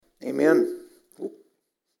Amen.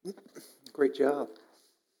 Great job.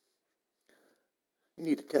 You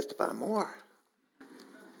need to testify more.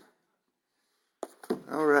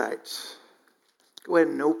 All right. Go ahead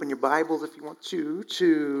and open your Bibles if you want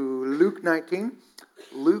to Luke 19.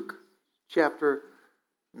 Luke chapter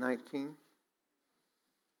 19.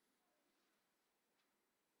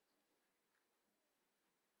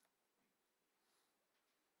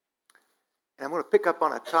 And I'm going to pick up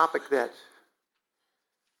on a topic that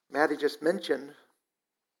Maddie just mentioned.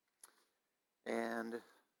 And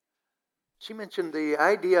she mentioned the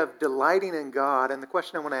idea of delighting in God. And the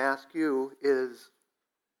question I want to ask you is,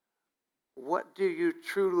 what do you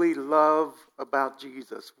truly love about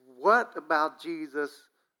Jesus? What about Jesus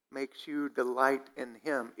makes you delight in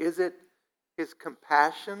Him? Is it His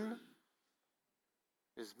compassion,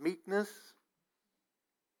 His meekness,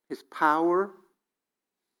 His power?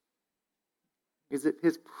 Is it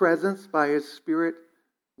His presence by His Spirit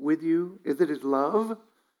with you? Is it His love?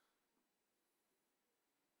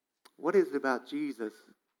 What is it about Jesus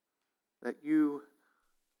that you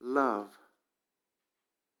love?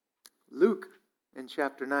 Luke, in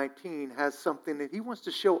chapter 19, has something that he wants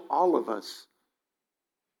to show all of us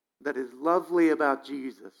that is lovely about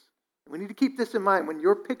Jesus. We need to keep this in mind. When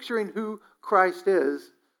you're picturing who Christ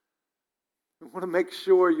is, we want to make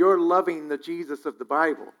sure you're loving the Jesus of the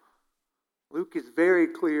Bible. Luke is very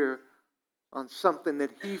clear on something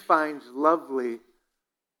that he finds lovely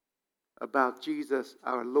about Jesus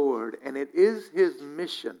our Lord. And it is His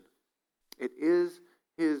mission. It is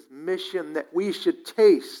His mission that we should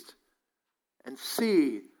taste and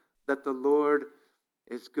see that the Lord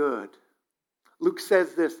is good. Luke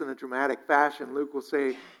says this in a dramatic fashion. Luke will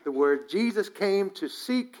say the word, Jesus came to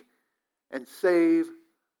seek and save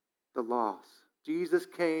the lost. Jesus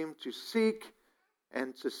came to seek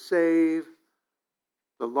and to save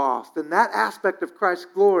the lost. And that aspect of Christ's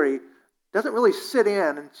glory doesn't really sit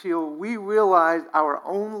in until we realize our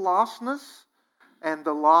own lostness and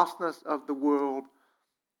the lostness of the world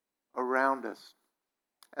around us.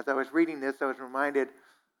 As I was reading this, I was reminded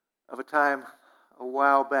of a time a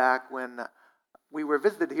while back when we were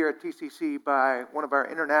visited here at TCC by one of our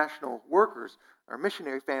international workers. Our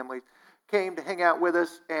missionary family came to hang out with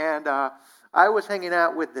us, and I was hanging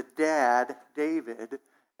out with the dad, David,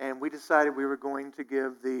 and we decided we were going to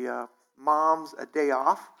give the moms a day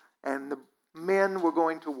off, and the men were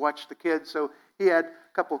going to watch the kids. So he had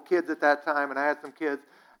a couple of kids at that time, and I had some kids.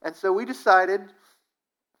 And so we decided,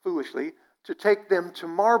 foolishly, to take them to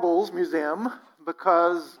Marbles Museum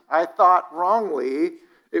because I thought wrongly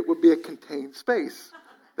it would be a contained space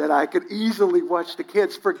that I could easily watch the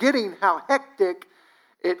kids, forgetting how hectic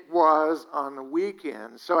it was on the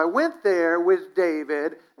weekend. So I went there with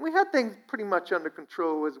David, and we had things pretty much under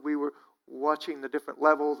control as we were watching the different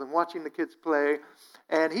levels and watching the kids play.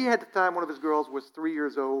 And he, at the time, one of his girls was 3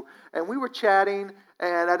 years old, and we were chatting,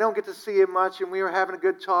 and I don't get to see him much, and we were having a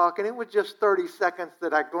good talk, and it was just 30 seconds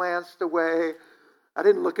that I glanced away. I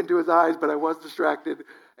didn't look into his eyes, but I was distracted.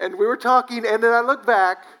 And we were talking, and then I looked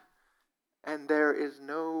back, and there is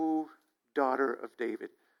no daughter of David.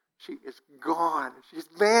 She is gone. She's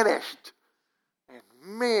vanished. And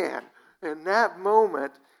man, in that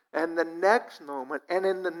moment, and the next moment, and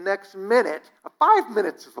in the next minute, 5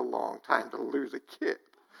 minutes is a long time to lose a kid.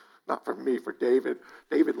 Not for me, for David.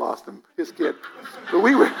 David lost his kid. But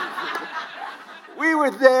we were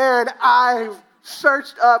there, and I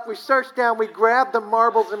searched up, we searched down, we grabbed the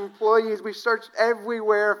Marbles employees, we searched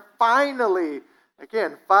everywhere. Finally,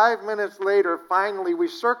 again, 5 minutes later, finally, we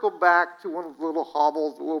circled back to one of the little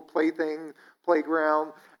hovels, the little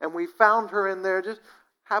playground, and we found her in there just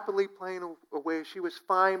happily playing away. She was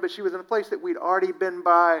fine, but she was in a place that we'd already been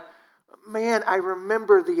by. Man, I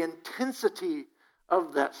remember the intensity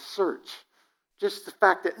of that search. Just the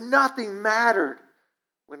fact that nothing mattered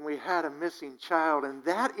when we had a missing child. And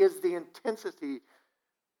that is the intensity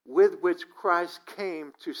with which Christ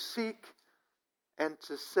came to seek and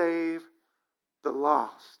to save the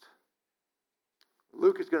lost.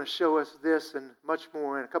 Luke is going to show us this and much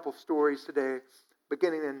more in a couple of stories today,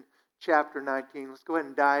 beginning in chapter 19. Let's go ahead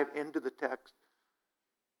and dive into the text,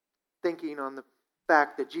 thinking on the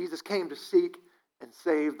fact that Jesus came to seek and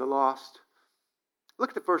save the lost. Look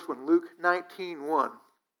at the first one, Luke 19:1.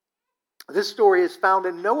 This story is found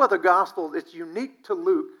in no other gospel. It's unique to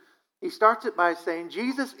Luke. He starts it by saying,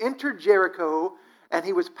 Jesus entered Jericho and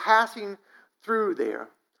he was passing through there.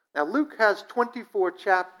 Now, Luke has 24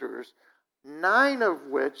 chapters, 9 of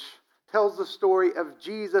which tells the story of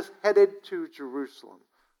Jesus headed to Jerusalem.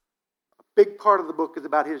 A big part of the book is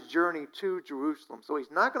about his journey to Jerusalem. So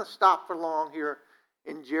he's not going to stop for long here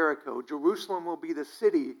in Jericho. Jerusalem will be the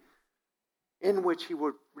city in which he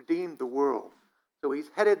would redeem the world. So he's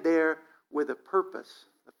headed there with a purpose.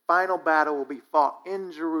 The final battle will be fought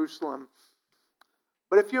in Jerusalem.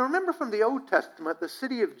 But if you remember from the Old Testament, the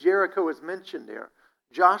city of Jericho is mentioned there.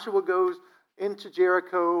 Joshua goes into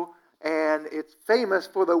Jericho, and it's famous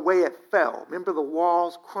for the way it fell. Remember, the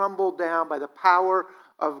walls crumbled down by the power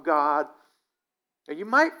of God. Now, you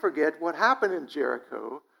might forget what happened in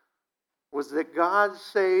Jericho was that God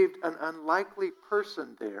saved an unlikely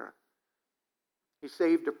person there. He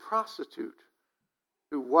saved a prostitute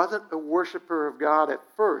who wasn't a worshiper of God at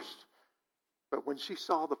first, but when she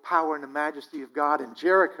saw the power and the majesty of God in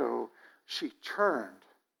Jericho, she turned.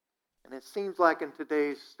 And it seems like in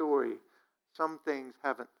today's story, some things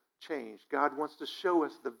haven't changed. God wants to show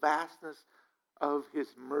us the vastness of his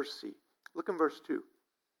mercy. Look in verse 2.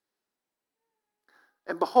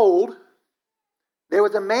 And behold, there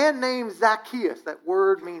was a man named Zacchaeus. That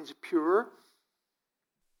word means pure.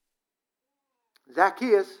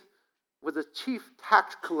 Zacchaeus was a chief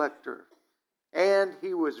tax collector, and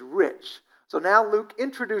he was rich. So now Luke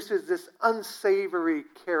introduces this unsavory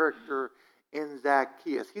character in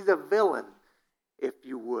Zacchaeus. He's a villain, if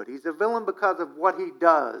you would. He's a villain because of what he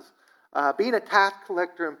does. Being a tax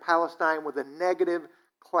collector in Palestine with a negative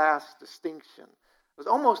class distinction. It was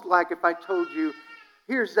almost like if I told you,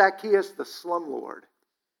 here's Zacchaeus the slumlord.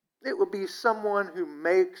 It would be someone who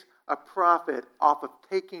makes a profit off of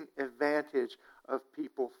taking advantage of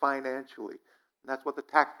people financially. And that's what the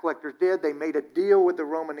tax collectors did. They made a deal with the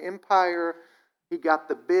Roman Empire. He got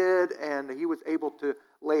the bid, and he was able to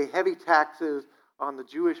lay heavy taxes on the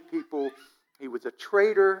Jewish people. He was a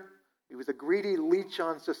traitor. He was a greedy leech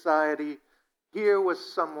on society. Here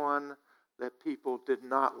was someone that people did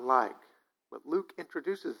not like. But Luke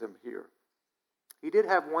introduces him here. He did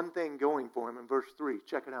have one thing going for him in verse 3.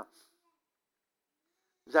 Check it out.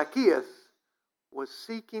 Zacchaeus was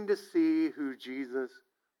seeking to see who Jesus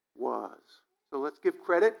was. So let's give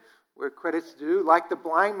credit where credit's due. Like the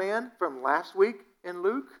blind man from last week in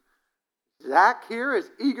Luke, Zach here is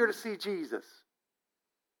eager to see Jesus.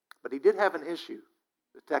 But he did have an issue,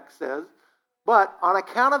 the text says. But on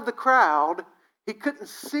account of the crowd, he couldn't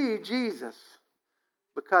see Jesus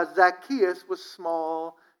because Zacchaeus was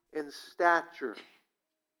small in stature.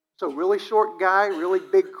 So really short guy, really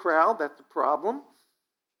big crowd, that's the problem.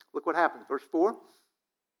 Look what happens, verse 4.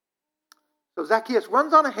 So Zacchaeus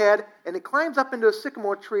runs on ahead and he climbs up into a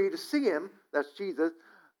sycamore tree to see him, that's Jesus.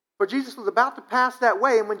 For Jesus was about to pass that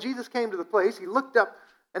way, and when Jesus came to the place, he looked up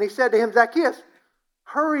and he said to him, Zacchaeus,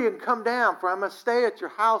 hurry and come down, for I must stay at your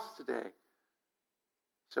house today.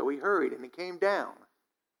 So he hurried and he came down,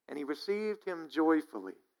 and he received him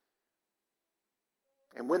joyfully.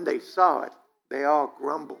 And when they saw it, they all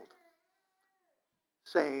grumbled,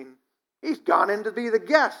 saying, he's gone in to be the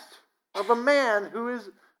guest of a man who is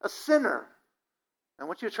a sinner. I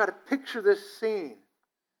want you to try to picture this scene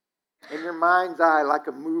in your mind's eye like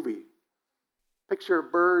a movie. Picture a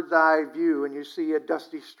bird's eye view, and you see a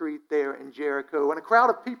dusty street there in Jericho and a crowd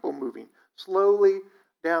of people moving slowly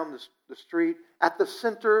down the street. At the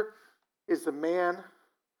center is the man,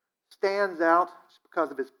 stands out because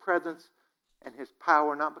of his presence and his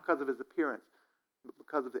power, not because of his appearance, but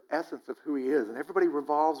because of the essence of who he is. And everybody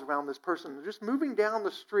revolves around this person. They're just moving down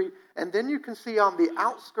the street, and then you can see on the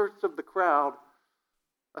outskirts of the crowd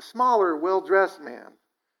a smaller, well-dressed man.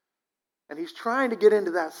 And he's trying to get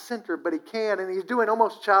into that center, but he can't, and he's doing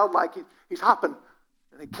almost childlike. He's hopping,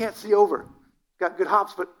 and he can't see over. He's got good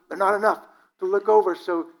hops, but they're not enough to look over.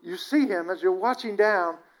 So you see him as you're watching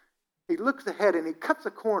down. He looks ahead, and he cuts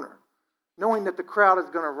a corner, knowing that the crowd is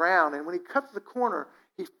going to round. And when he cuts the corner,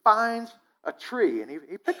 he finds a tree, and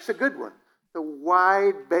he picks a good one. The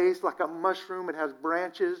wide base, like a mushroom. It has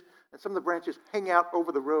branches, and some of the branches hang out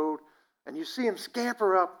over the road. And you see him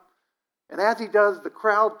scamper up. And as he does, the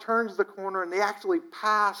crowd turns the corner, and they actually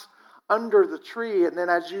pass under the tree. And then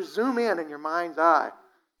as you zoom in your mind's eye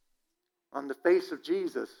on the face of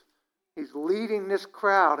Jesus, he's leading this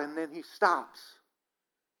crowd, and then he stops.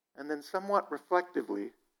 And then somewhat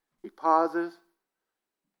reflectively, he pauses,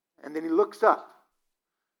 and then he looks up.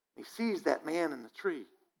 He sees that man in the tree,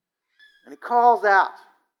 and he calls out.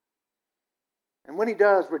 And when he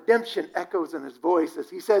does, redemption echoes in his voice as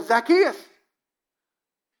he says, Zacchaeus,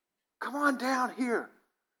 come on down here.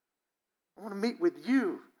 I want to meet with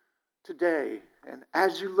you today. And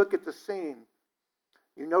as you look at the scene,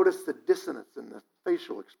 you notice the dissonance in the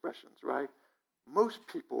facial expressions, right? Most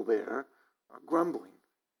people there are grumbling.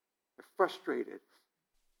 They're frustrated.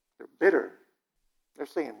 They're bitter. They're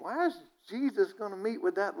saying, why is Jesus going to meet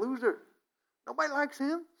with that loser? Nobody likes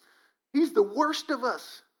him. He's the worst of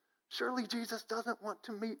us. Surely Jesus doesn't want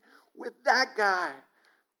to meet with that guy.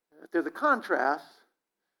 There's a contrast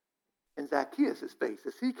in Zacchaeus' face.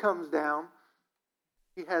 As he comes down,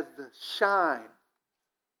 he has the shine,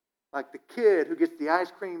 like the kid who gets the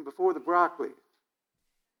ice cream before the broccoli.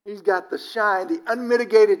 He's got the shine, the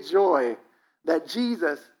unmitigated joy that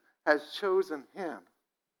Jesus has chosen him.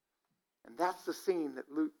 And that's the scene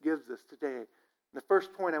that Luke gives us today. And the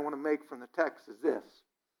first point I want to make from the text is this.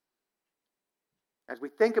 As we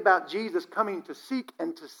think about Jesus coming to seek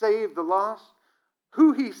and to save the lost,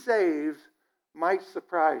 who he saves might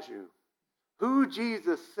surprise you. Who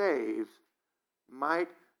Jesus saves might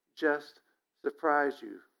just surprise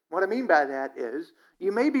you. What I mean by that is,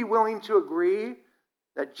 you may be willing to agree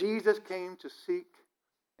that Jesus came to seek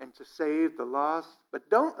and to save the lost, but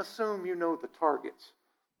don't assume you know the targets.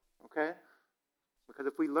 Okay? Because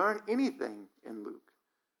if we learn anything in Luke,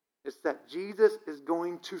 it's that Jesus is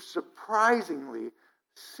going to surprisingly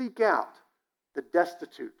seek out the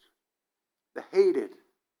destitute, the hated,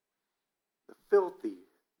 the filthy,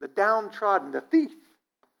 the downtrodden, the thief,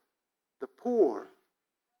 the poor,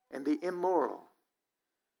 and the immoral.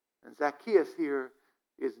 And Zacchaeus here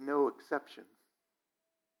is no exception.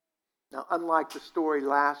 Now, unlike the story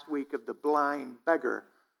last week of the blind beggar,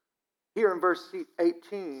 here in verse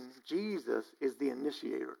 18, Jesus is the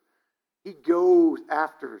initiator. He goes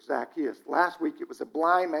after Zacchaeus. Last week it was a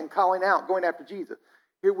blind man calling out, going after Jesus.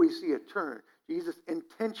 Here we see a turn. Jesus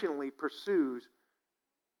intentionally pursues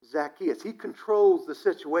Zacchaeus. He controls the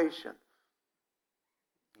situation.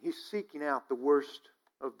 He's seeking out the worst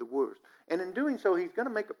of the worst. And in doing so, he's going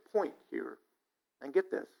to make a point here. And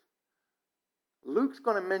get this. Luke's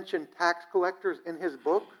going to mention tax collectors in his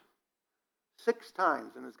book 6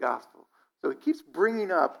 times in his gospel. So he keeps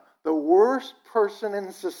bringing up the worst person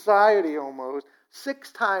in society almost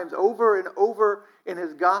 6 times over and over in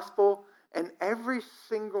his gospel. And every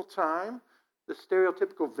single time, the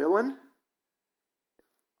stereotypical villain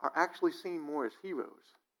are actually seen more as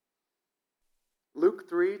heroes. Luke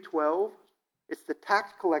 3:12, it's the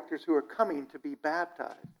tax collectors who are coming to be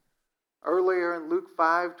baptized. Earlier in Luke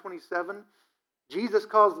 5:27, Jesus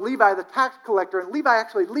calls Levi the tax collector, and Levi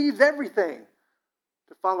actually leaves everything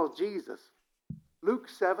to follow Jesus. Luke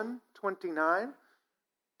 7:29,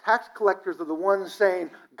 tax collectors are the ones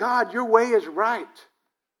saying, God, your way is right.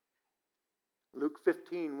 Luke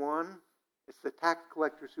 15:1, it's the tax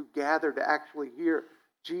collectors who gather to actually hear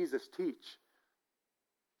Jesus teach.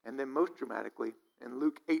 And then most dramatically, in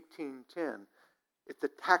Luke 18:10, it's the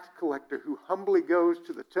tax collector who humbly goes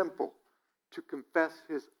to the temple to confess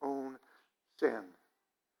his own sin.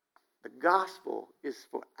 The gospel is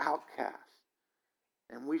for outcasts.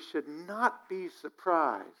 And we should not be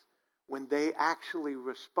surprised when they actually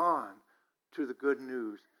respond to the good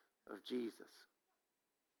news of Jesus.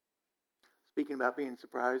 Speaking about being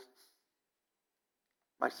surprised,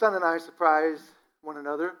 my son and I surprised one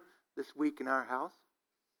another this week in our house.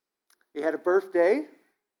 He had a birthday.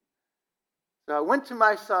 So I went to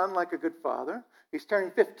my son like a good father. He's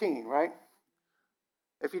turning 15, right?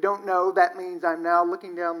 If you don't know, that means I'm now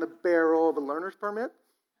looking down the barrel of a learner's permit.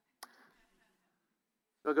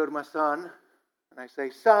 So I go to my son and I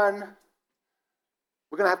say, son,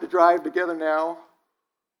 we're going to have to drive together now.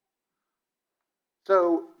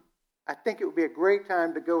 So I think it would be a great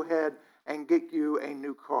time to go ahead and get you a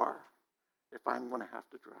new car if I'm going to have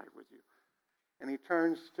to drive with you. And he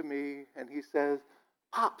turns to me and he says,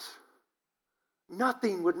 Pops,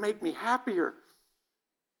 nothing would make me happier.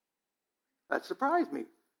 That surprised me.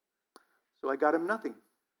 So I got him nothing.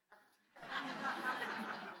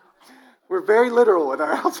 We're very literal in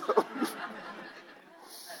our household.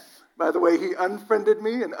 By the way, he unfriended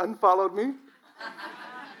me and unfollowed me.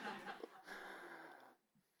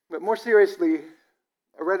 But more seriously,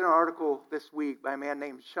 I read an article this week by a man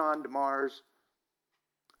named Sean DeMars.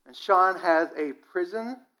 And Sean has a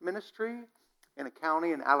prison ministry in a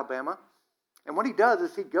county in Alabama. And what he does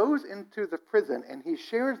is he goes into the prison and he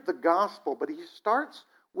shares the gospel, but he starts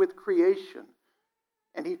with creation.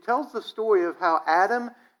 And he tells the story of how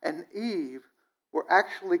Adam and Eve were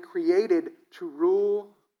actually created to rule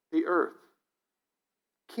the earth.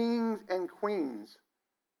 Kings and queens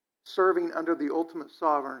serving under the ultimate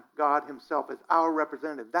sovereign, God himself, as our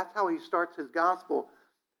representative. That's how he starts his gospel.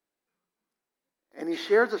 And he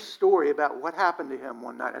shares a story about what happened to him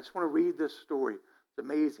one night. I just want to read this story. It's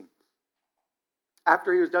amazing.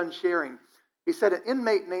 After he was done sharing, he said an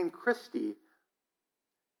inmate named Christy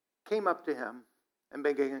came up to him and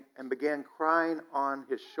began crying on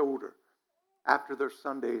his shoulder after their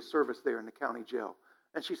Sunday service there in the county jail.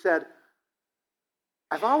 And she said,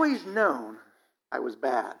 I've always known I was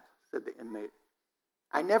bad, said the inmate.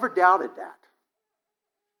 I never doubted that.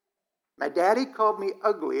 My daddy called me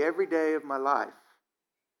ugly every day of my life.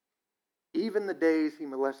 even the days he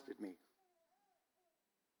molested me.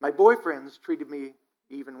 My boyfriends treated me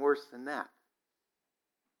even worse than that.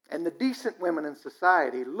 And the decent women in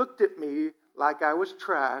society looked at me like I was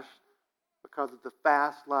trash because of the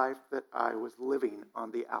fast life that I was living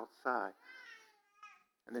on the outside.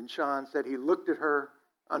 And then Sean said he looked at her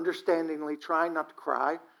understandingly, trying not to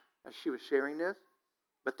cry as she was sharing this.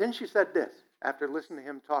 But then she said this, after listening to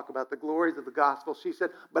him talk about the glories of the gospel, she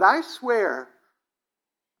said, "But I swear,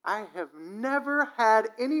 I have never had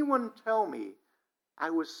anyone tell me I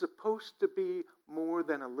was supposed to be more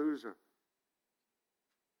than a loser."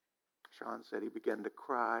 Sean said he began to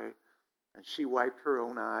cry, and she wiped her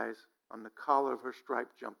own eyes on the collar of her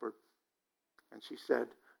striped jumper. And she said,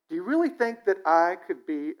 "Do you really think that I could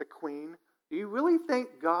be a queen? Do you really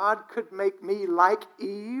think God could make me like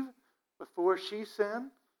Eve before she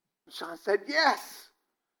sinned?" And Sean said, "Yes,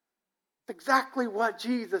 it's exactly what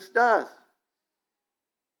Jesus does.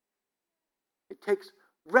 He takes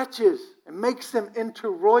wretches and makes them into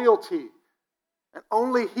royalty. And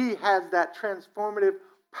only He has that transformative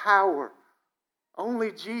power.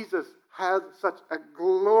 Only Jesus has such a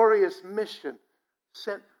glorious mission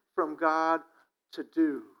sent from God to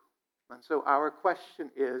do." And so our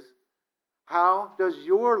question is, how does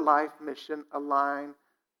your life mission align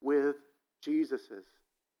with Jesus's?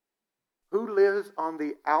 Who lives on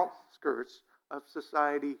the outskirts of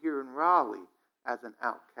society here in Raleigh as an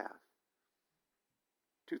outcast?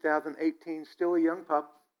 2018, still a young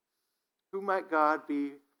pup. Who might God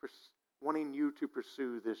be wanting you to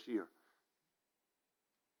pursue this year?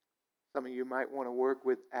 Some of you might want to work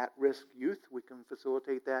with at-risk youth. We can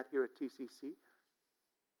facilitate that here at TCC.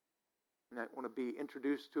 You might want to be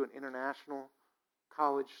introduced to an international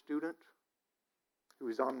college student who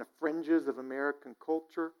is on the fringes of American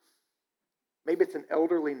culture. Maybe it's an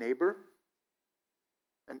elderly neighbor,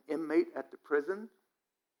 an inmate at the prison.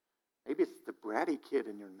 Maybe it's the bratty kid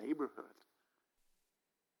in your neighborhood.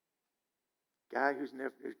 Guy whose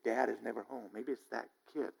dad is never home. Maybe it's that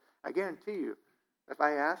kid. I guarantee you, if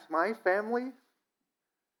I ask my family,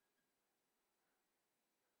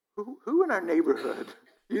 who in our neighborhood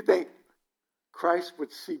do you think Christ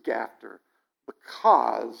would seek after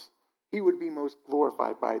because He would be most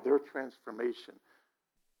glorified by their transformation?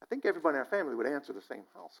 I think everybody in our family would answer the same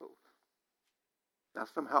household. Now,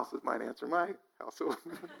 some houses might answer my household.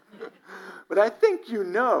 But I think you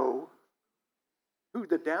know who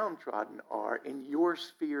the downtrodden are in your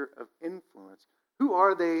sphere of influence. Who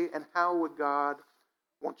are they, and how would God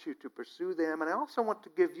want you to pursue them? And I also want to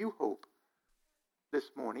give you hope this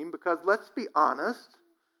morning, because let's be honest,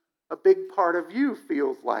 a big part of you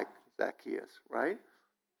feels like Zacchaeus, right?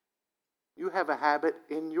 You have a habit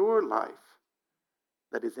in your life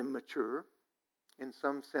that is immature, in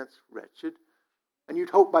some sense wretched, and you'd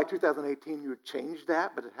hope by 2018 you would change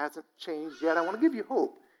that, but it hasn't changed yet. I want to give you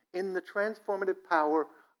hope in the transformative power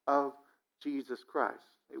of Jesus Christ.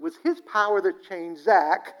 It was His power that changed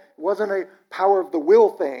Zach. It wasn't a power of the will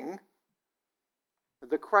thing.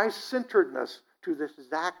 The Christ-centeredness to this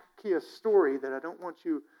Zacchaeus story that I don't want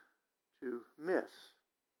you to miss.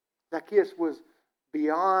 Zacchaeus was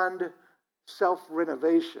beyond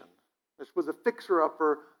self-renovation. This was a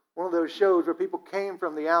fixer-upper, one of those shows where people came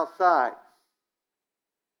from the outside.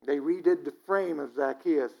 They redid the frame of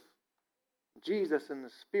Zacchaeus. Jesus in the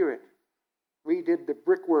Spirit redid the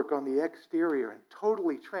brickwork on the exterior and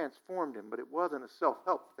totally transformed him, but it wasn't a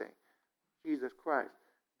self-help thing. Jesus Christ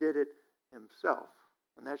did it Himself.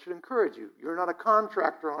 And that should encourage you. You're not a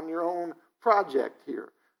contractor on your own project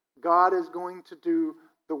here. God is going to do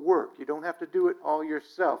the work. You don't have to do it all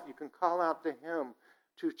yourself. You can call out to Him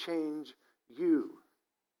to change you.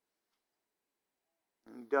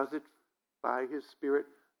 And He does it by His Spirit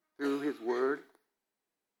through His Word.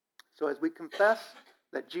 So as we confess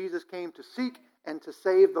that Jesus came to seek and to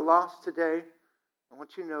save the lost today, I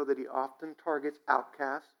want you to know that He often targets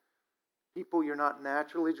outcasts, people you're not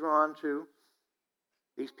naturally drawn to.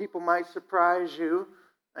 These people might surprise you,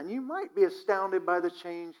 and you might be astounded by the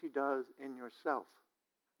change He does in yourself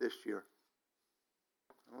this year.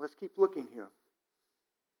 And let's keep looking here.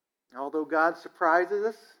 Although God surprises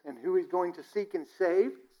us in who He's going to seek and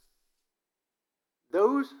save,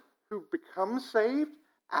 those who become saved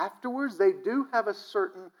afterwards, they do have a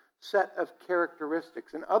certain set of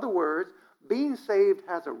characteristics. In other words, being saved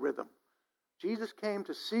has a rhythm. Jesus came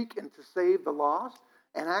to seek and to save the lost,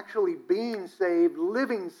 and actually being saved,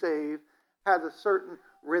 living saved, has a certain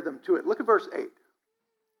rhythm to it. Look at verse 8.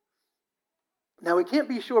 Now, we can't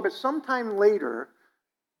be sure, but sometime later,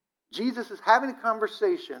 Jesus is having a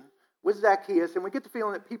conversation with Zacchaeus, and we get the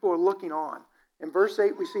feeling that people are looking on. In verse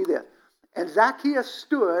 8, we see this. And Zacchaeus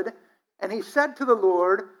stood, and he said to the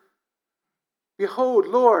Lord, Behold,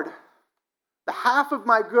 Lord, the half of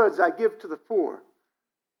my goods I give to the poor.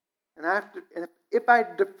 And if I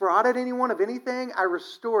defrauded anyone of anything, I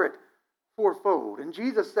restore it fourfold. And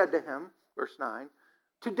Jesus said to him, verse 9,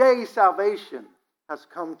 today salvation has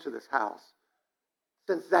come to this house,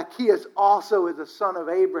 since Zacchaeus also is a son of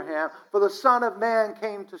Abraham, for the Son of Man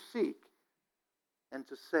came to seek and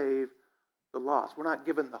to save the lost. We're not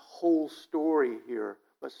given the whole story here,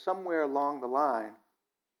 but somewhere along the line,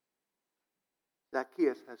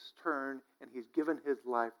 Zacchaeus has turned and he's given his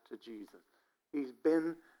life to Jesus. He's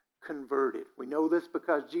been converted. We know this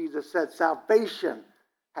because Jesus said salvation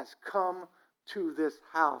has come to this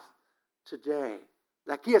house today.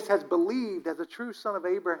 Zacchaeus has believed as a true son of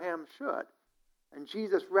Abraham should. And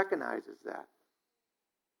Jesus recognizes that.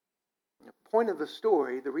 The point of the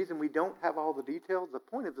story, the reason we don't have all the details, the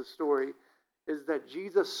point of the story is that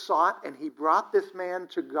Jesus sought and he brought this man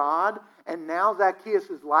to God, and now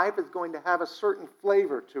Zacchaeus' life is going to have a certain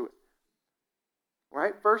flavor to it.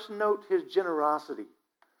 Right? First note his generosity.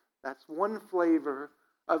 That's one flavor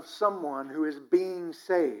of someone who is being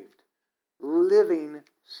saved, living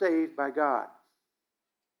saved by God.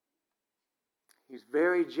 He's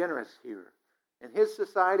very generous here. In his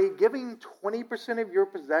society, giving 20% of your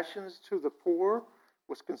possessions to the poor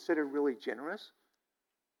was considered really generous.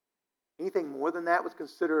 Anything more than that was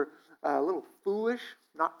considered a little foolish,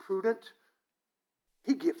 not prudent.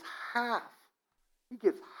 He gives half. He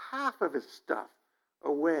gives half of his stuff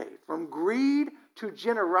away. From greed to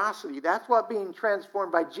generosity. That's what being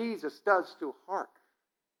transformed by Jesus does to a heart.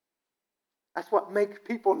 That's what makes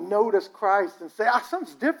people notice Christ and say,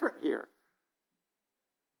 something's different here.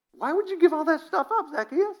 Why would you give all that stuff up,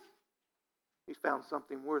 Zacchaeus? He found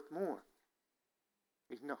something worth more.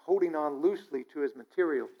 He's holding on loosely to his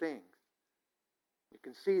material things. You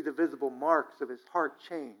can see the visible marks of his heart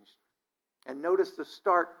changed. And notice the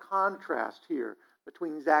stark contrast here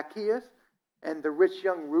between Zacchaeus and the rich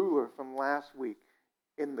young ruler from last week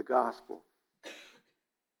in the gospel.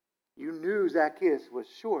 You knew Zacchaeus was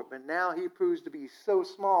short, but now he proves to be so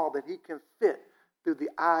small that he can fit through the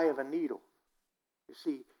eye of a needle. You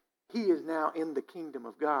see, he is now in the kingdom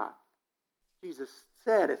of God. Jesus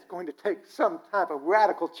said it's going to take some type of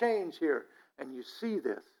radical change here, and you see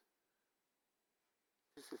this.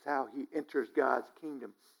 This is how he enters God's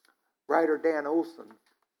kingdom. Writer Dan Olson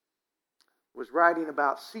was writing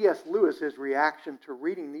about C.S. Lewis's reaction to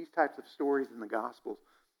reading these types of stories in the Gospels.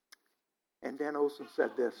 And Dan Olson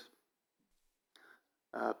said this.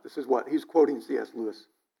 This is what he's quoting C.S. Lewis.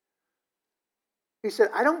 He said,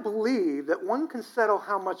 I don't believe that one can settle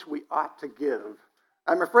how much we ought to give.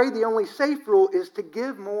 I'm afraid the only safe rule is to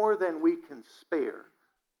give more than we can spare.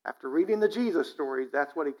 After reading the Jesus stories,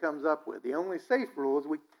 that's what he comes up with. The only safe rule is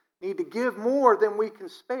we need to give more than we can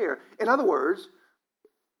spare. In other words,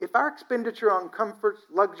 if our expenditure on comforts,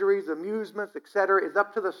 luxuries, amusements, etc. is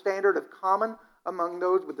up to the standard of common among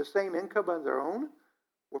those with the same income as our own,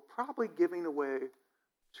 we're probably giving away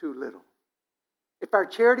too little. If our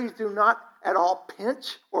charities do not at all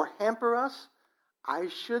pinch or hamper us, I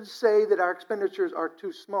should say that our expenditures are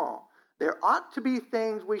too small. There ought to be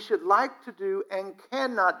things we should like to do and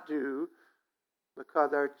cannot do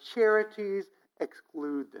because our charities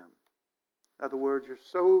exclude them. In other words, you're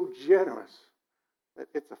so generous that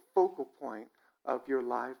it's a focal point of your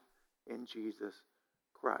life in Jesus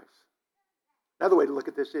Christ. Another way to look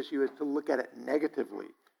at this issue is to look at it negatively.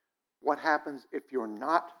 What happens if you're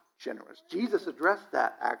not generous? Jesus addressed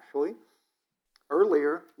that actually.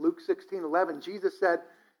 Earlier, Luke 16:11, Jesus said,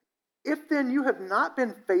 if then you have not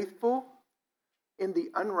been faithful in the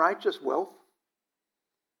unrighteous wealth,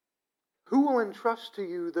 who will entrust to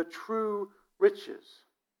you the true riches?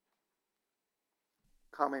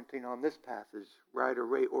 Commenting on this passage, writer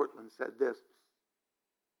Ray Ortlund said this.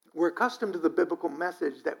 We're accustomed to the biblical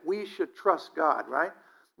message that we should trust God, right?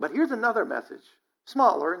 But here's another message,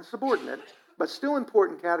 smaller and subordinate, but still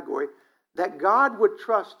important category, that God would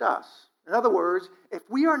trust us. In other words, if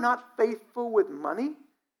we are not faithful with money,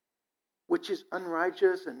 which is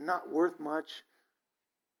unrighteous and not worth much,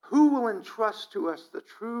 who will entrust to us the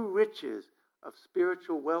true riches of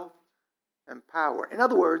spiritual wealth and power? In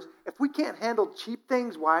other words, if we can't handle cheap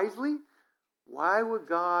things wisely, why would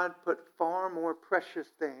God put far more precious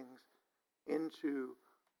things into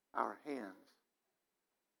our hands?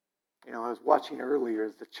 You know, I was watching earlier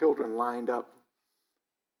as the children lined up,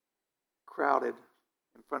 crowded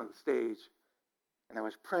in front of the stage, and I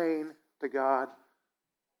was praying to God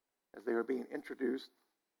as they were being introduced.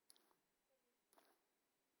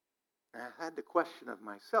 And I had the question of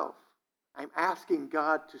myself. I'm asking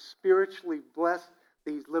God to spiritually bless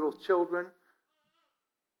these little children.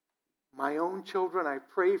 My own children I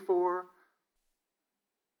pray for.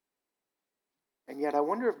 And yet I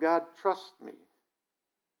wonder if God trusts me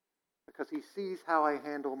because he sees how I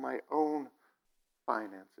handle my own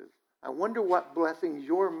finances. I wonder what blessings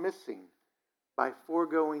you're missing by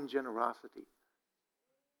foregoing generosity.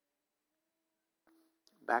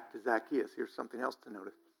 Back to Zacchaeus. Here's something else to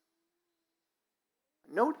notice.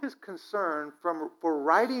 Note his concern for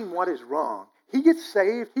righting what is wrong. He gets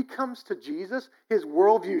saved. He comes to Jesus. His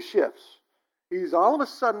worldview shifts. He's all of a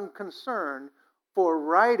sudden concerned for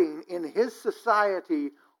righting in his society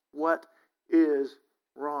what is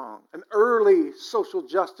wrong. An early social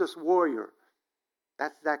justice warrior.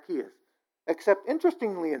 That's Zacchaeus. Except,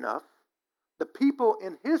 interestingly enough, the people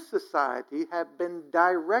in his society have been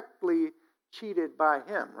directly cheated by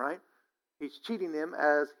him, right? He's cheating them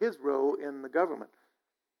as his role in the government.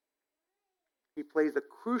 He plays a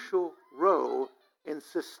crucial role in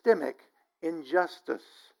systemic injustice.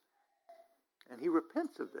 And he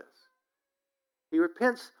repents of this. He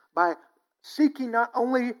repents by seeking not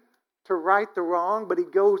only to right the wrong, but he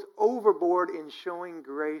goes overboard in showing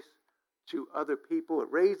grace to other people. It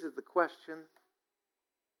raises the question,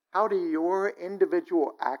 how do your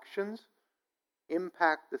individual actions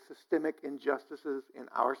impact the systemic injustices in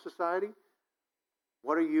our society?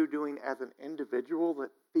 What are you doing as an individual that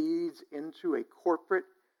feeds into a corporate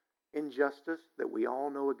injustice that we all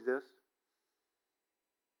know exists?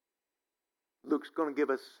 Luke's going to give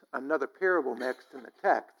us another parable next in the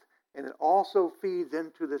text, and it also feeds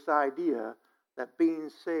into this idea that being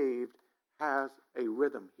saved has a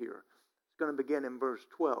rhythm here. It's going to begin in verse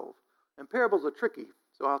 12. And parables are tricky,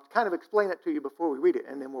 so I'll kind of explain it to you before we read it,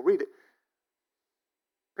 and then we'll read it.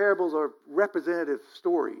 Parables are representative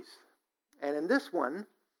stories. And in this one,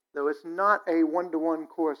 though it's not a one-to-one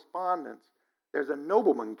correspondence, there's a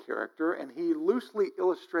nobleman character, and he loosely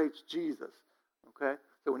illustrates Jesus. Okay?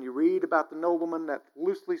 So when you read about the nobleman, that's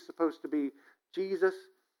loosely supposed to be Jesus.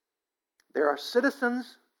 There are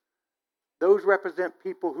citizens. Those represent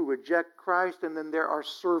people who reject Christ. And then there are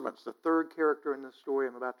servants, the third character in the story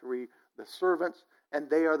I'm about to read, the servants. And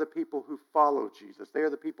they are the people who follow Jesus. They are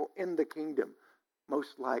the people in the kingdom,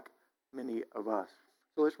 most like many of us.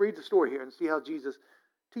 So let's read the story here and see how Jesus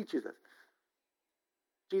teaches us.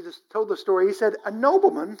 Jesus told the story. He said, a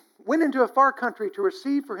nobleman went into a far country to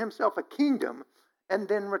receive for himself a kingdom and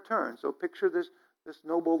then return. So picture this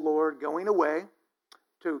noble lord going away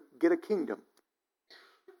to get a kingdom.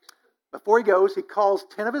 Before he goes, he calls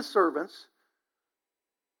 10 of his servants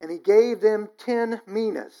and he gave them 10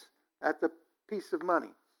 minas. That's a piece of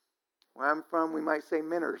money. Where I'm from, we might say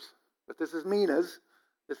minners, but this is minas.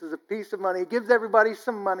 This is a piece of money. He gives everybody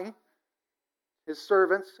some money, his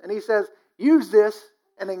servants, and he says, use this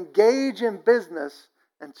and engage in business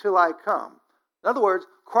until I come. In other words,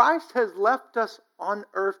 Christ has left us on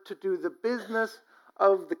earth to do the business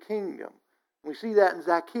of the kingdom. We see that in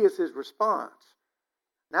Zacchaeus' response.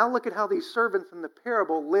 Now look at how these servants in the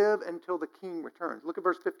parable live until the king returns. Look at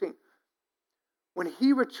verse 15. When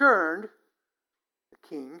he returned, the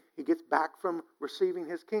king, he gets back from receiving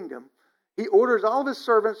his kingdom, he orders all of his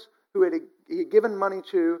servants who he had given money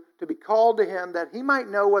to be called to him that he might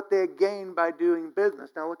know what they had gained by doing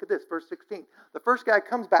business. Now look at this, verse 16. The first guy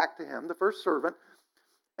comes back to him, the first servant,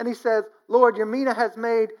 and he says, Lord, your mina has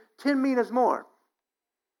made 10 minas more.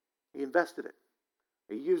 He invested it.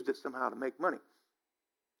 He used it somehow to make money.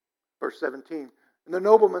 Verse 17. And the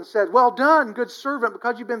nobleman said, well done, good servant,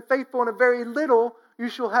 because you've been faithful in a very little, you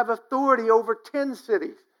shall have authority over 10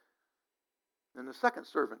 cities. Then the second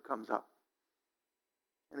servant comes up.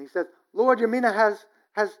 And he says, Lord, your mina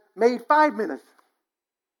has made 5 minas.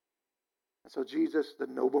 And so Jesus, the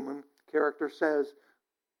nobleman character, says,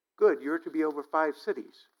 good, you're to be over 5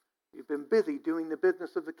 cities. You've been busy doing the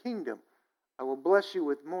business of the kingdom. I will bless you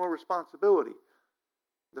with more responsibility.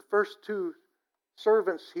 The first 2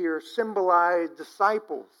 servants here symbolize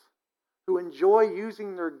disciples who enjoy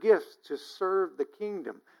using their gifts to serve the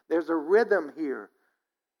kingdom. There's a rhythm here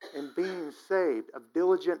in being saved, of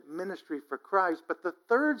diligent ministry for Christ. But the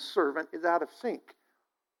third servant is out of sync.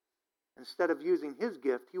 Instead of using his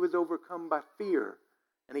gift, he was overcome by fear,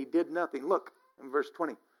 and he did nothing. Look in verse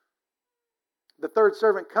 20. The third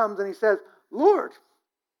servant comes and he says, Lord,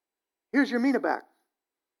 here's your mina back.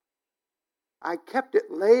 I kept it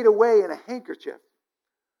laid away in a handkerchief,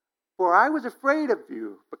 for I was afraid of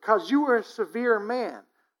you, because you were a severe man.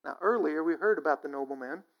 Now earlier we heard about the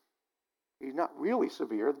nobleman. He's not really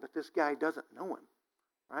severe, but this guy doesn't know him,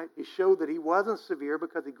 right? He showed that he wasn't severe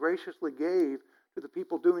because he graciously gave to the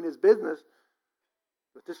people doing his business,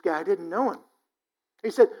 but this guy didn't know him. He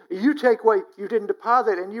said, you take what you didn't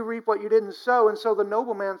deposit and you reap what you didn't sow. And so the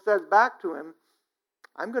nobleman says back to him,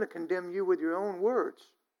 I'm going to condemn you with your own words,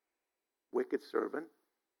 wicked servant.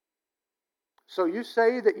 So you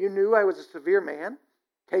say that you knew I was a severe man,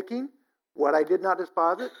 taking what I did not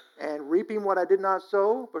deposit and reaping what I did not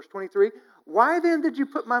sow. Verse 23. Why then did you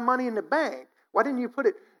put my money in the bank? Why didn't you put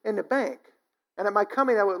it in the bank? And at my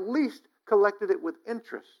coming, I would at least collected it with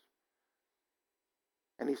interest.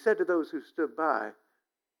 And he said to those who stood by,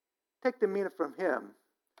 take the mina from him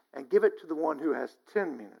and give it to the one who has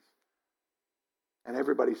 10 minas. And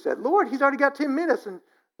everybody said, Lord, he's already got 10 minas. And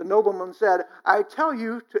the nobleman said, I tell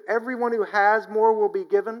you, to everyone who has more will be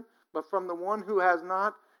given, but from the one who has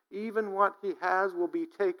not, even what he has will be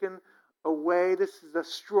taken away. This is a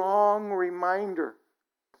strong reminder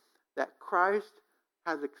that Christ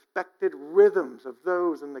has expected rhythms of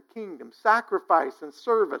those in the kingdom. Sacrifice and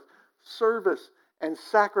service. Service and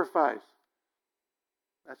sacrifice.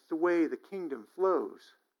 That's the way the kingdom flows.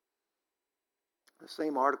 The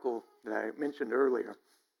same article that I mentioned earlier,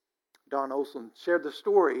 Don Olson shared the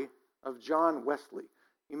story of John Wesley.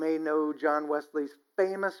 You may know John Wesley's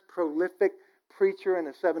famous, prolific preacher in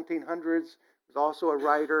the 1700s. He was also a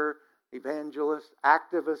writer, evangelist,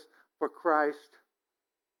 activist for Christ.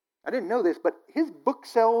 I didn't know this, but his book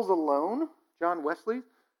sales alone, John Wesley,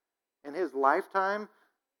 in his lifetime,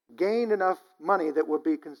 gained enough money that would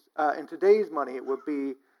be, in today's money, it would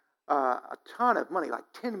be a ton of money, like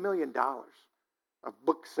 $10 million of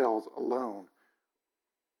book sales alone.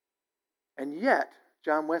 And yet,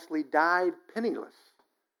 John Wesley died penniless,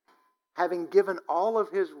 having given all of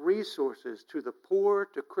his resources to the poor,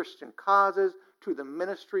 to Christian causes, to the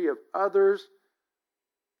ministry of others.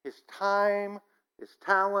 His time, his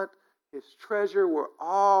talent, his treasure were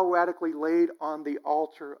all radically laid on the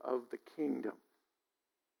altar of the kingdom.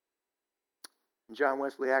 And John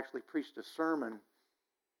Wesley actually preached a sermon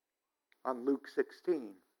on Luke 16.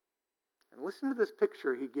 And listen to this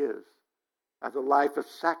picture he gives of the life of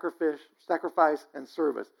sacrifice and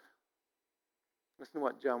service. Listen to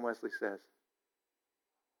what John Wesley says.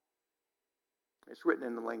 It's written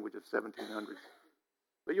in the language of 1700s.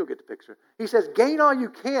 But you'll get the picture. He says, gain all you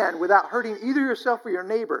can without hurting either yourself or your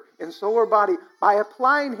neighbor in soul or body by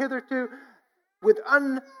applying hitherto with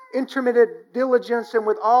unintermitted diligence and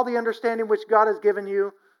with all the understanding which God has given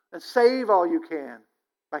you, and save all you can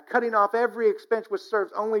by cutting off every expense which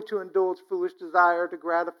serves only to indulge foolish desire, to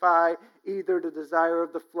gratify either the desire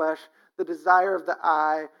of the flesh, the desire of the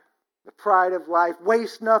eye, the pride of life.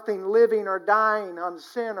 Waste nothing, living or dying, on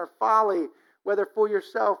sin or folly, whether for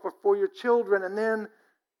yourself or for your children, and then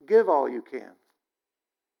give all you can.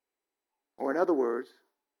 Or in other words,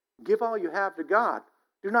 give all you have to God.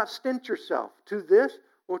 Do not stint yourself to this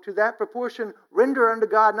or to that proportion. Render unto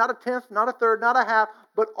God not a tenth, not a third, not a half,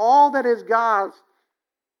 but all that is God's,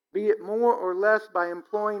 be it more or less, by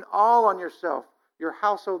employing all on yourself, your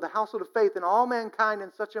household, the household of faith, and all mankind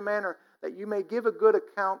in such a manner that you may give a good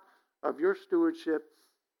account of your stewardship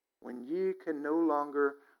when ye can no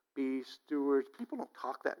longer be stewards. People don't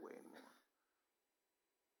talk that way anymore.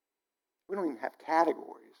 We don't even have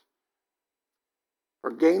categories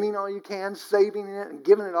for gaining all you can, saving it, and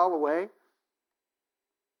giving it all away.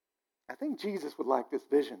 I think Jesus would like this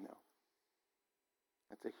vision, though.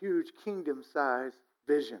 It's a huge kingdom-sized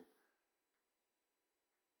vision.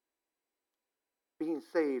 Being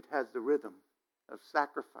saved has the rhythm of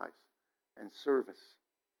sacrifice and service.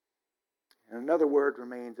 And another word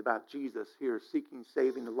remains about Jesus here, seeking,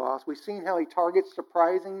 saving the lost. We've seen how he targets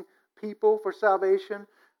surprising people for salvation.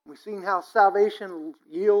 We've seen how salvation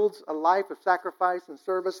yields a life of sacrifice and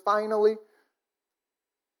service. Finally,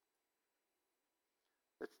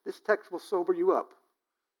 this text will sober you up,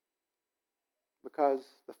 because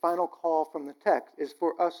the final call from the text is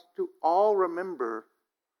for us to all remember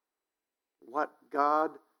what God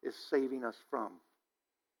is saving us from.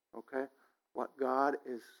 Okay? What God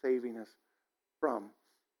is saving us from.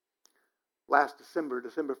 Last December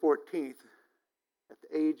 14th, at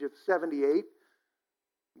the age of 78,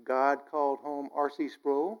 God called home R.C.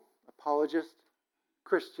 Sproul, apologist,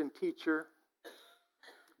 Christian teacher.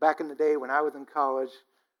 Back in the day when I was in college,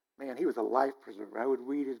 man, he was a life preserver. I would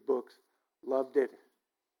read his books, loved it.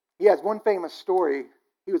 He has one famous story.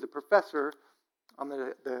 He was a professor on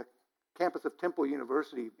the campus of Temple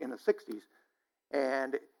University in the 60s.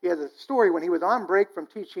 And he has a story when he was on break from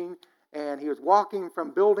teaching, and he was walking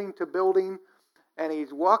from building to building, and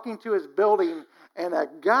he's walking to his building, and a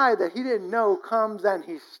guy that he didn't know comes and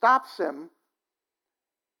he stops him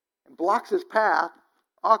and blocks his path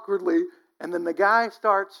awkwardly, and then the guy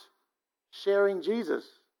starts sharing Jesus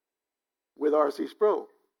with R.C. Sproul.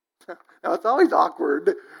 Now, it's always awkward.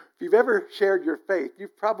 If you've ever shared your faith,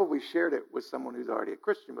 you've probably shared it with someone who's already a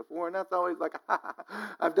Christian before, and that's always like,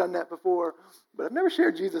 I've done that before, but I've never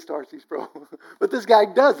shared Jesus to R.C. Sproul. But this guy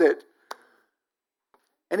does it.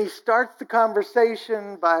 And he starts the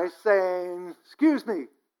conversation by saying, "Excuse me,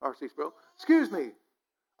 R.C. Sproul, excuse me,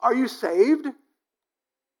 are you saved?"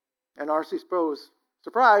 And R.C. Sproul is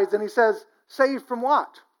surprised, and he says, "Saved from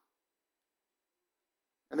what?"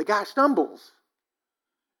 And the guy stumbles.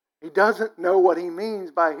 He doesn't know what he means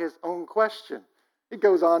by his own question. He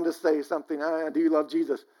goes on to say something, "Do you love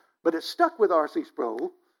Jesus?" But it stuck with R.C.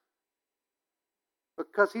 Sproul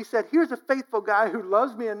because he said, here's a faithful guy who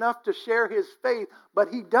loves me enough to share his faith, but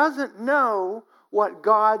he doesn't know what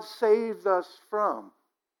God saves us from.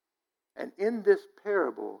 And in this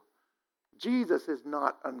parable, Jesus is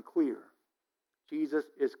not unclear. Jesus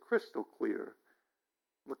is crystal clear.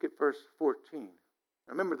 Look at verse 14.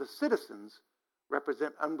 Remember, the citizens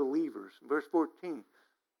represent unbelievers. Verse 14.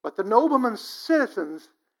 But the nobleman's citizens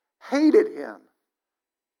hated him,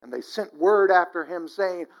 and they sent word after him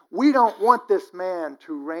saying, "We don't want this man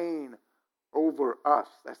to reign over us."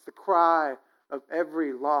 That's the cry of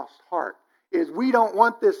every lost heart, is we don't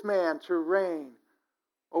want this man to reign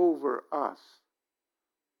over us.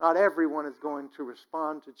 Not everyone is going to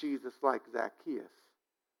respond to Jesus like Zacchaeus.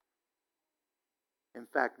 In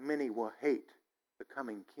fact, many will hate the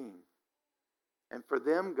coming king. And for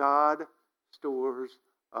them, God stores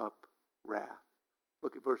up wrath.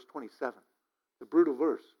 Look at verse 27. The brutal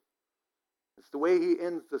verse. It's the way he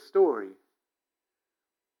ends the story.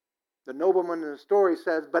 The nobleman in the story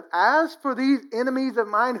says, "But as for these enemies of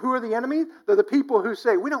mine," who are the enemies? They're the people who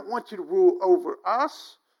say, "We don't want you to rule over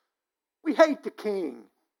us. We hate the king."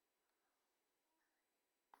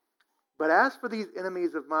 "But as for these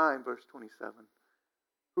enemies of mine," verse 27,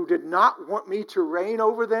 "who did not want me to reign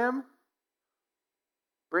over them,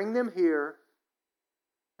 bring them here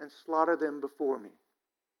and slaughter them before me."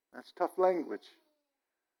 That's tough language.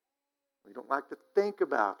 We don't like to think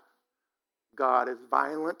about God as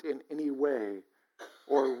violent in any way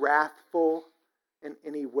or wrathful in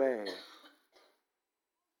any way.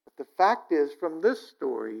 But the fact is, from this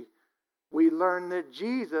story, we learn that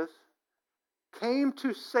Jesus came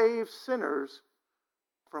to save sinners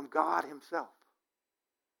from God himself.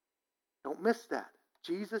 Don't miss that.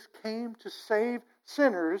 Jesus came to save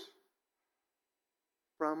sinners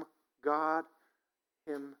from God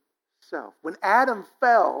himself. When Adam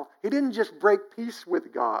fell, he didn't just break peace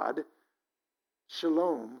with God,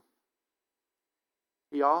 shalom.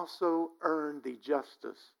 He also earned the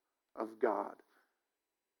justice of God,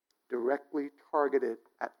 directly targeted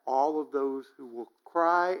at all of those who will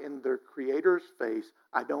cry in their Creator's face,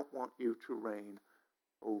 "I don't want you to reign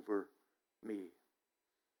over me."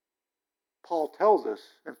 Paul tells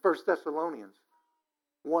us in 1 Thessalonians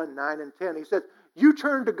 1, 9 and 10, he says, "You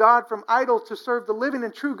turn to God from idols to serve the living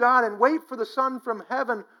and true God and wait for the Son from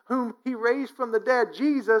heaven, whom he raised from the dead,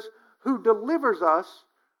 Jesus, who delivers us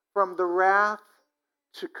from the wrath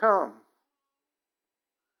to come."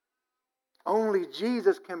 Only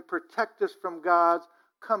Jesus can protect us from God's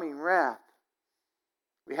coming wrath.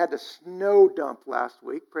 We had the snow dump last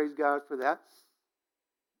week. Praise God for that.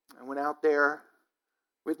 I went out there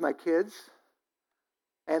with my kids.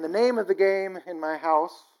 And the name of the game in my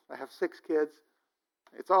house, I have 6 kids,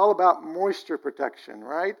 it's all about moisture protection,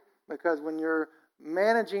 right? Because when you're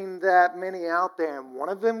managing that many out there and one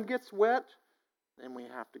of them gets wet, then we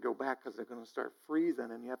have to go back because they're going to start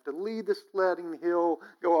freezing. And you have to leave the sledding hill,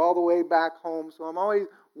 go all the way back home. So I'm always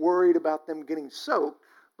worried about them getting soaked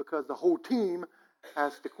because the whole team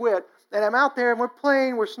has to quit. And I'm out there and we're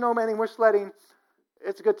playing, we're snowmaning, we're sledding.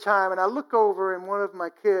 It's a good time. And I look over and one of my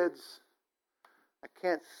kids, I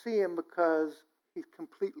can't see him because he's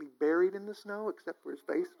completely buried in the snow except for his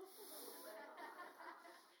face.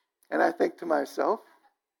 And I think to myself,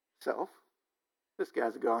 this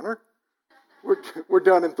guy's a goner. We're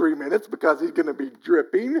done in 3 minutes because he's going to be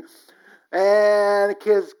dripping. And the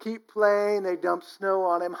kids keep playing. They dump snow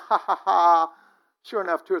on him. Ha, ha, ha. Sure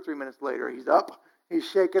enough, 2 or 3 minutes later, he's up. He's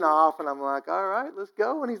shaking off. And I'm like, all right, let's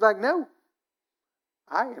go. And he's like, no,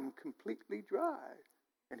 I am completely dry.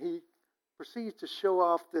 And he proceeds to show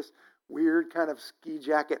off this weird kind of ski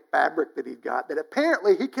jacket fabric that he's got that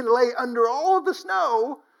apparently he can lay under all of the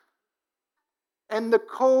snow and the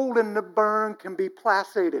cold and the burn can be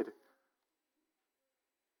placated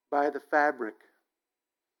by the fabric.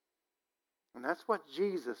 And that's what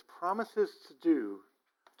Jesus promises to do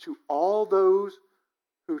to all those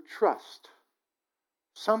who trust.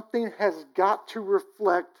 Something has got to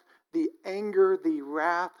reflect the anger, the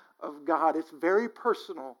wrath of God. It's very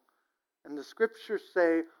personal. And the scriptures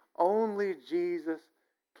say only Jesus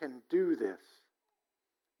can do this.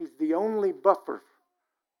 He's the only buffer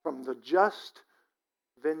from the just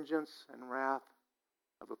vengeance and wrath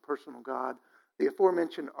of a personal God. The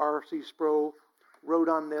aforementioned R.C. Sproul wrote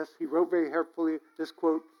on this. He wrote very helpfully this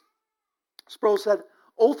quote. Sproul said,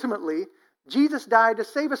 ultimately, Jesus died to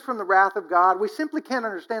save us from the wrath of God. We simply can't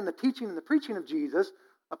understand the teaching and the preaching of Jesus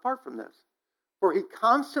apart from this. For he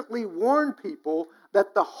constantly warned people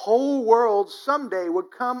that the whole world someday would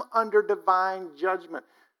come under divine judgment.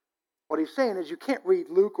 What he's saying is you can't read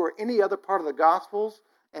Luke or any other part of the Gospels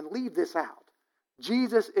and leave this out.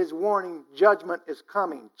 Jesus is warning judgment is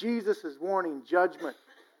coming. Jesus is warning judgment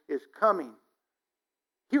is coming.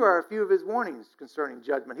 Here are a few of his warnings concerning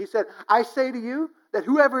judgment. He said, I say to you that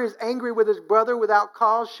whoever is angry with his brother without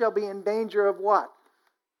cause shall be in danger of what?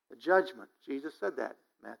 The judgment. Jesus said that,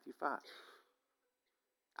 Matthew 5.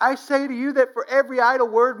 I say to you that for every idle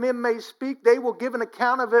word men may speak, they will give an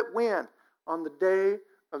account of it when? On the day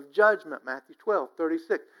of judgment, Matthew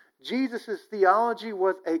 12:36. Jesus' theology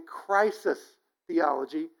was a crisis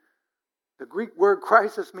theology. The Greek word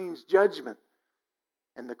crisis means judgment.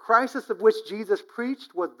 And the crisis of which Jesus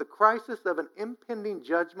preached was the crisis of an impending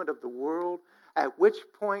judgment of the world, at which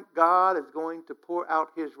point God is going to pour out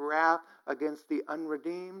his wrath against the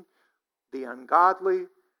unredeemed, the ungodly,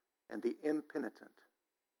 and the impenitent.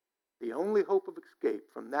 The only hope of escape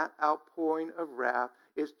from that outpouring of wrath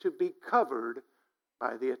is to be covered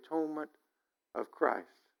by the atonement of Christ.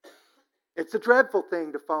 It's a dreadful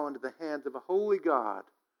thing to fall into the hands of a holy God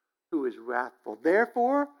who is wrathful.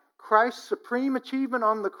 Therefore, Christ's supreme achievement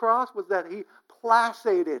on the cross was that he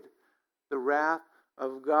placated the wrath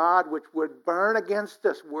of God, which would burn against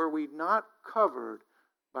us were we not covered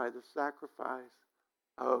by the sacrifice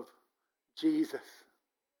of Jesus.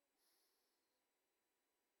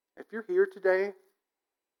 If you're here today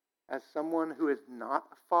as someone who is not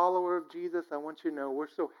a follower of Jesus, I want you to know we're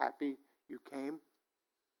so happy you came.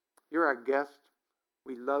 You're our guest.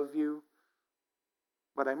 We love you.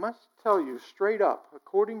 But I must tell you straight up,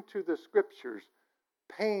 according to the Scriptures,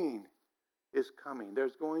 pain is coming.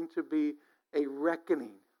 There's going to be a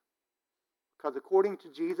reckoning. Because according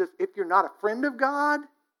to Jesus, if you're not a friend of God,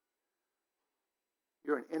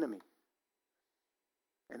 you're an enemy.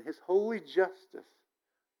 And his holy justice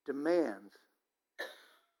demands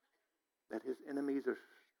that his enemies are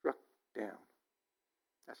struck down.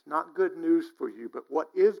 That's not good news for you, but what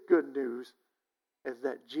is good news is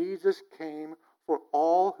that Jesus came for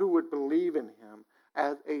all who would believe in him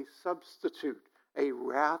as a substitute, a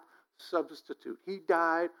wrath substitute. He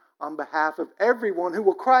died on behalf of everyone who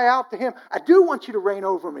will cry out to him, I do want you to reign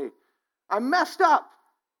over me. I'm messed up.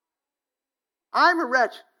 I'm a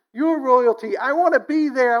wretch. You're royalty. I want to be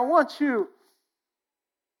there. I want you.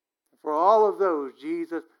 For all of those,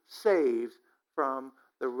 Jesus saves from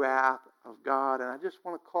the wrath of God. And I just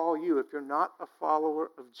want to call you, if you're not a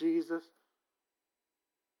follower of Jesus,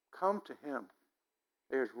 come to him.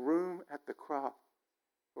 There's room at the cross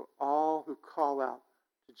for all who call out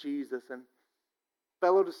to Jesus. And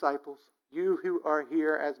fellow disciples, you who are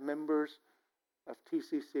here as members of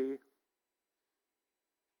TCC,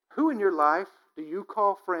 who in your life do you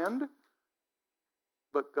call friend,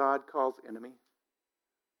 but God calls enemy?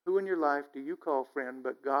 Who in your life do you call friend,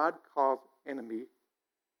 but God calls enemy?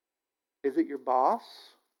 Is it your boss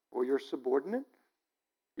or your subordinate?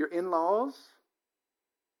 Your in-laws?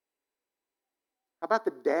 How about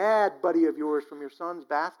the dad buddy of yours from your son's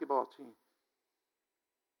basketball team?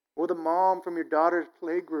 Or the mom from your daughter's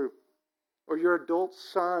play group? Or your adult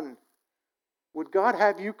son? Would God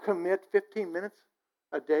have you commit 15 minutes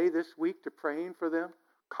a day this week to praying for them?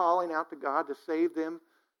 Calling out to God to save them?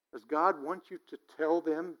 Does God want you to tell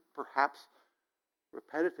them, perhaps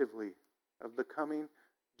repetitively, of the coming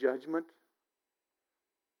judgment?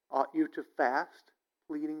 Ought you to fast,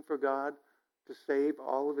 pleading for God to save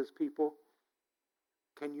all of his people?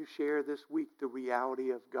 Can you share this week the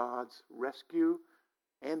reality of God's rescue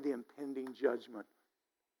and the impending judgment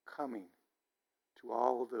coming to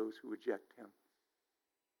all of those who reject him?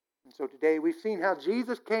 And so today we've seen how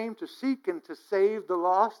Jesus came to seek and to save the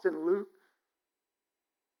lost in Luke,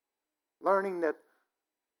 learning that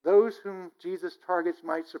those whom Jesus targets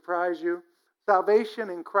might surprise you.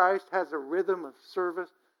 Salvation in Christ has a rhythm of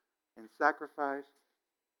service and sacrifice.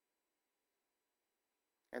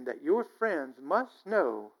 And that your friends must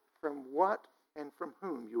know from what and from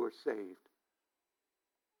whom you are saved.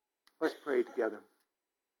 Let's pray together.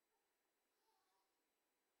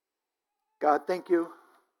 God, thank you.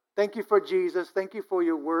 Thank you for Jesus. Thank you for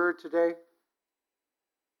your word today.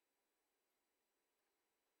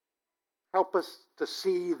 Help us to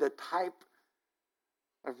see the type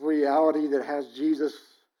of reality that has Jesus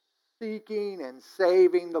seeking and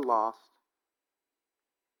saving the lost.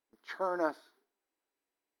 Turn us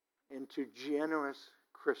into generous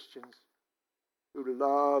Christians who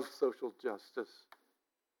love social justice.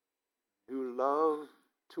 who love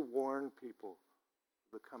to warn people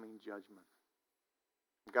of the coming judgment.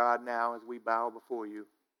 God, now as we bow before you,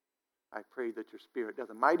 I pray that your Spirit does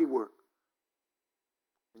a mighty work.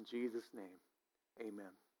 In Jesus' name,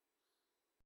 amen.